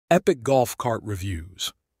Epic golf cart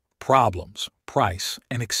reviews, problems, price,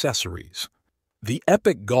 and accessories. The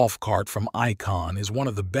Epic golf cart from Icon is one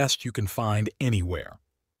of the best you can find anywhere.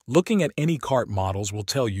 Looking at any cart models will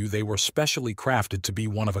tell you they were specially crafted to be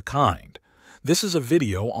one of a kind. This is a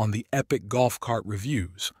video on the Epic golf cart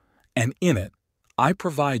reviews, and in it, I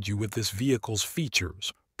provide you with this vehicle's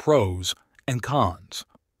features, pros, and cons.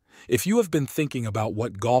 If you have been thinking about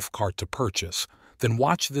what golf cart to purchase, then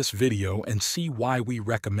watch this video and see why we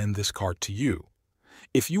recommend this cart to you.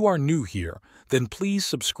 If you are new here, then please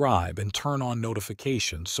subscribe and turn on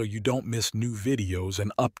notifications so you don't miss new videos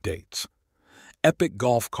and updates. Epic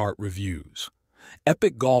golf cart reviews.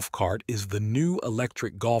 Epic golf cart is the new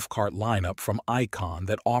electric golf cart lineup from Icon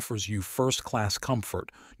that offers you first-class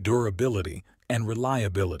comfort, durability, and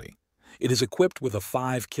reliability. It is equipped with a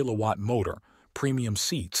 5-kilowatt motor, premium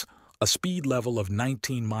seats, a speed level of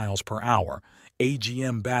 19 miles per hour,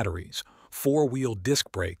 AGM batteries, 4-wheel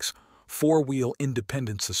disc brakes, 4-wheel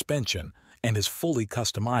independent suspension, and is fully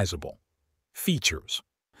customizable. Features.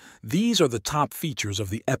 These are the top features of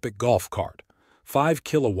the Epic golf cart.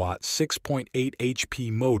 5-kilowatt 6.8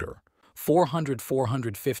 HP motor,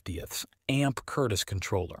 450th amp Curtis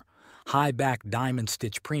controller, high-back diamond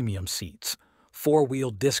stitch premium seats, 4-wheel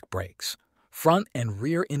disc brakes, front and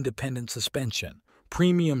rear independent suspension,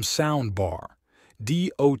 premium sound bar,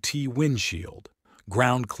 DOT windshield,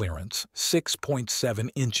 ground clearance 6.7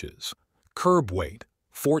 inches, curb weight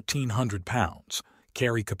 1,400 pounds,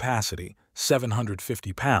 carry capacity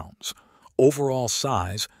 750 pounds, overall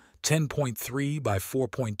size 10.3 by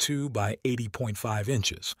 4.2 by 80.5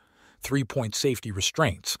 inches, 3-point safety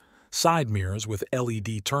restraints, side mirrors with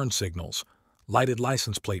LED turn signals, lighted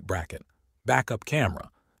license plate bracket, backup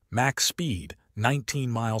camera, max speed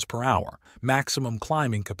 19 miles per hour, maximum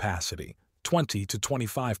climbing capacity 20 to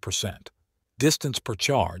 25%, distance per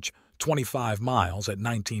charge 25 miles at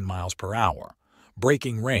 19 miles per hour,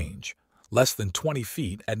 braking range less than 20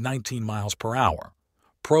 feet at 19 miles per hour.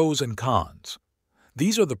 Pros and cons.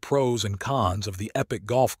 These are the pros and cons of the Epic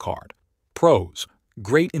golf cart. Pros: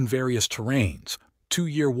 great in various terrains,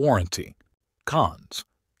 2-year warranty. Cons: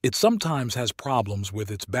 it sometimes has problems with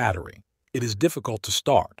its battery. It is difficult to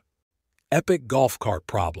start. Epic golf cart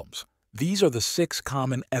problems. These are the 6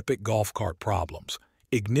 common Epic golf cart problems: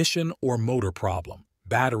 ignition or motor problem,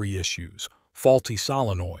 battery issues, faulty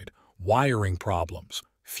solenoid, wiring problems,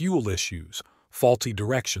 fuel issues, faulty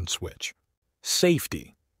direction switch.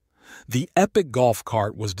 Safety. The Epic golf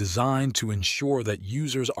cart was designed to ensure that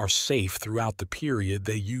users are safe throughout the period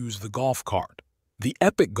they use the golf cart. The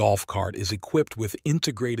Epic golf cart is equipped with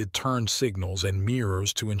integrated turn signals and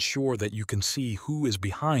mirrors to ensure that you can see who is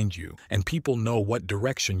behind you and people know what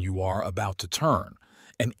direction you are about to turn,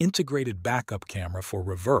 an integrated backup camera for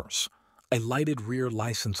reverse, a lighted rear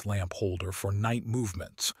license lamp holder for night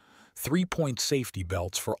movements, 3-point safety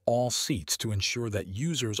belts for all seats to ensure that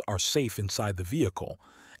users are safe inside the vehicle,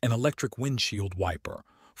 an electric windshield wiper,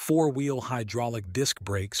 4-wheel hydraulic disc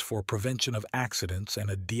brakes for prevention of accidents, and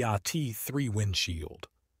a DOT3 windshield.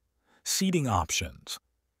 Seating options.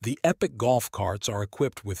 The Epic golf carts are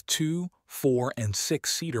equipped with 2, 4, and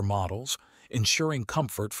 6-seater models, ensuring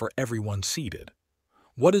comfort for everyone seated.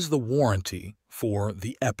 What is the warranty for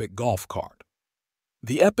the Epic golf cart?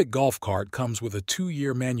 The Epic golf cart comes with a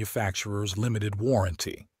 2-year manufacturer's limited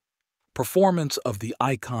warranty. Performance of the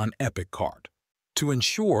Icon Epic cart. To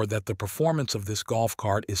ensure that the performance of this golf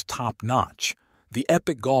cart is top-notch, the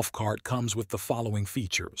Epic golf cart comes with the following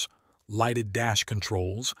features: lighted dash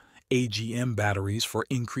controls, AGM batteries for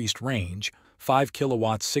increased range,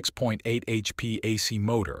 5-kilowatt 6.8 HP AC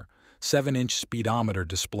motor, 7-inch speedometer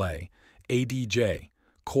display, ADJ,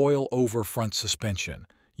 coil-over front suspension,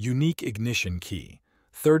 unique ignition key,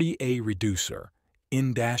 30A reducer,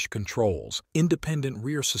 in-dash controls, independent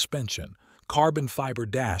rear suspension, carbon fiber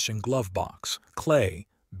dash and glove box, clay,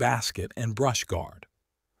 basket, and brush guard.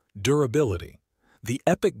 Durability. The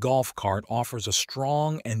Epic golf cart offers a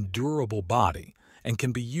strong and durable body and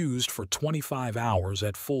can be used for 25 hours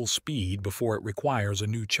at full speed before it requires a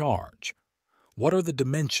new charge. What are the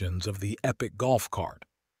dimensions of the Epic golf cart?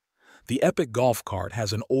 The Epic golf cart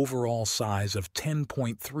has an overall size of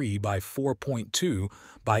 10.3 by 4.2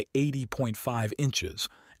 by 80.5 inches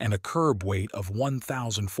and a curb weight of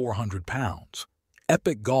 1,400 pounds.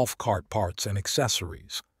 Epic golf cart parts and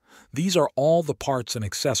accessories. These are all the parts and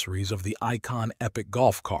accessories of the Icon Epic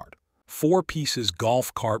golf cart. 4 pieces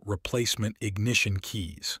golf cart replacement ignition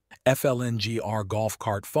keys, FLNGR golf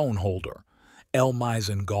cart phone holder, L.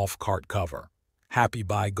 Misen golf cart cover, Happy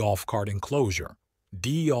Buy golf cart enclosure,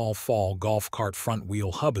 D. All Fall golf cart front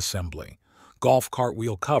wheel hub assembly, golf cart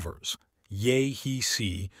wheel covers,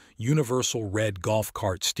 Yehc Universal Red Golf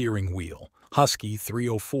Cart Steering Wheel. Husky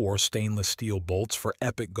 304 stainless steel bolts for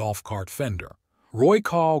epic golf cart fender.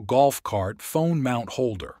 Roycal Golf Cart Phone Mount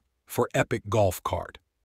Holder for epic golf cart.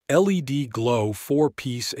 LED Glow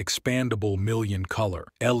 4-piece expandable million color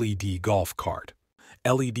LED golf cart.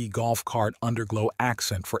 LED golf cart underglow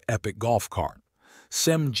accent for epic golf cart.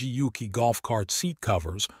 Sem Giyuki golf cart seat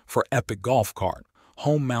covers for epic golf cart.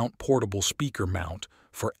 Home mount portable speaker mount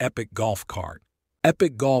for epic golf cart.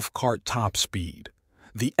 Epic golf cart top speed.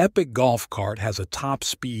 The epic golf cart has a top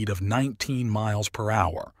speed of 19 miles per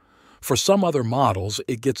hour. For some other models,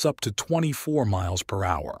 it gets up to 24 miles per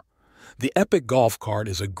hour. The epic golf cart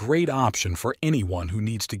is a great option for anyone who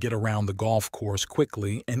needs to get around the golf course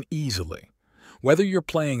quickly and easily. Whether you're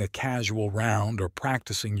playing a casual round or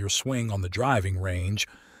practicing your swing on the driving range,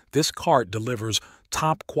 this cart delivers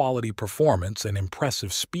top-quality performance and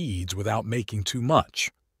impressive speeds without making too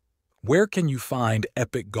much. Where can you find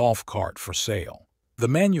epic golf cart for sale? The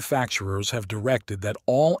manufacturers have directed that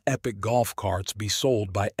all epic golf carts be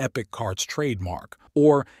sold by Epic Carts trademark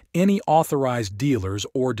or any authorized dealers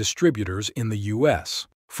or distributors in the U.S.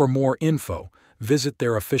 For more info, visit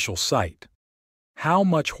their official site. How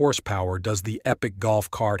much horsepower does the epic golf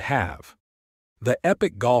cart have? The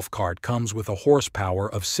epic golf cart comes with a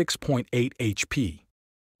horsepower of 6.8 HP.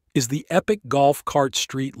 Is the epic golf cart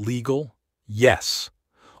street legal? Yes.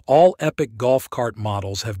 All epic golf cart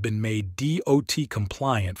models have been made DOT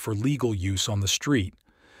compliant for legal use on the street.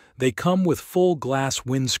 They come with full glass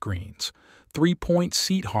windscreens, 3-point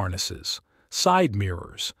seat harnesses, side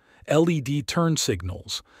mirrors, LED turn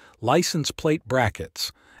signals, license plate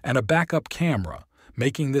brackets, and a backup camera,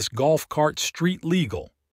 making this golf cart street legal.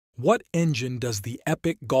 What engine does the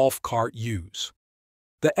epic golf cart use?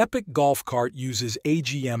 The epic golf cart uses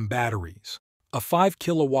AGM batteries, a 5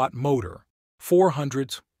 kilowatt motor,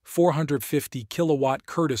 450 kilowatt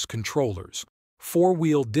Curtis controllers,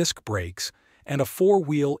 4-wheel disc brakes, and a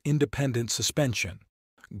 4-wheel independent suspension.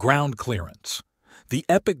 Ground clearance. The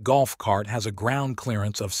epic golf cart has a ground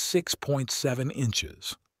clearance of 6.7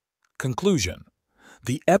 inches. Conclusion.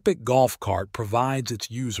 The epic golf cart provides its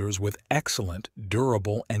users with excellent,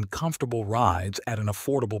 durable, and comfortable rides at an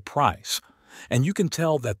affordable price, and you can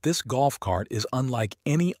tell that this golf cart is unlike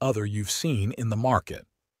any other you've seen in the market.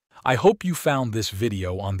 I hope you found this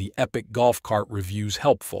video on the epic golf cart reviews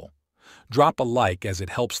helpful. Drop a like as it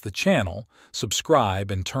helps the channel, subscribe,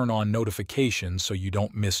 and turn on notifications so you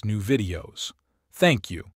don't miss new videos. Thank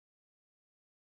you.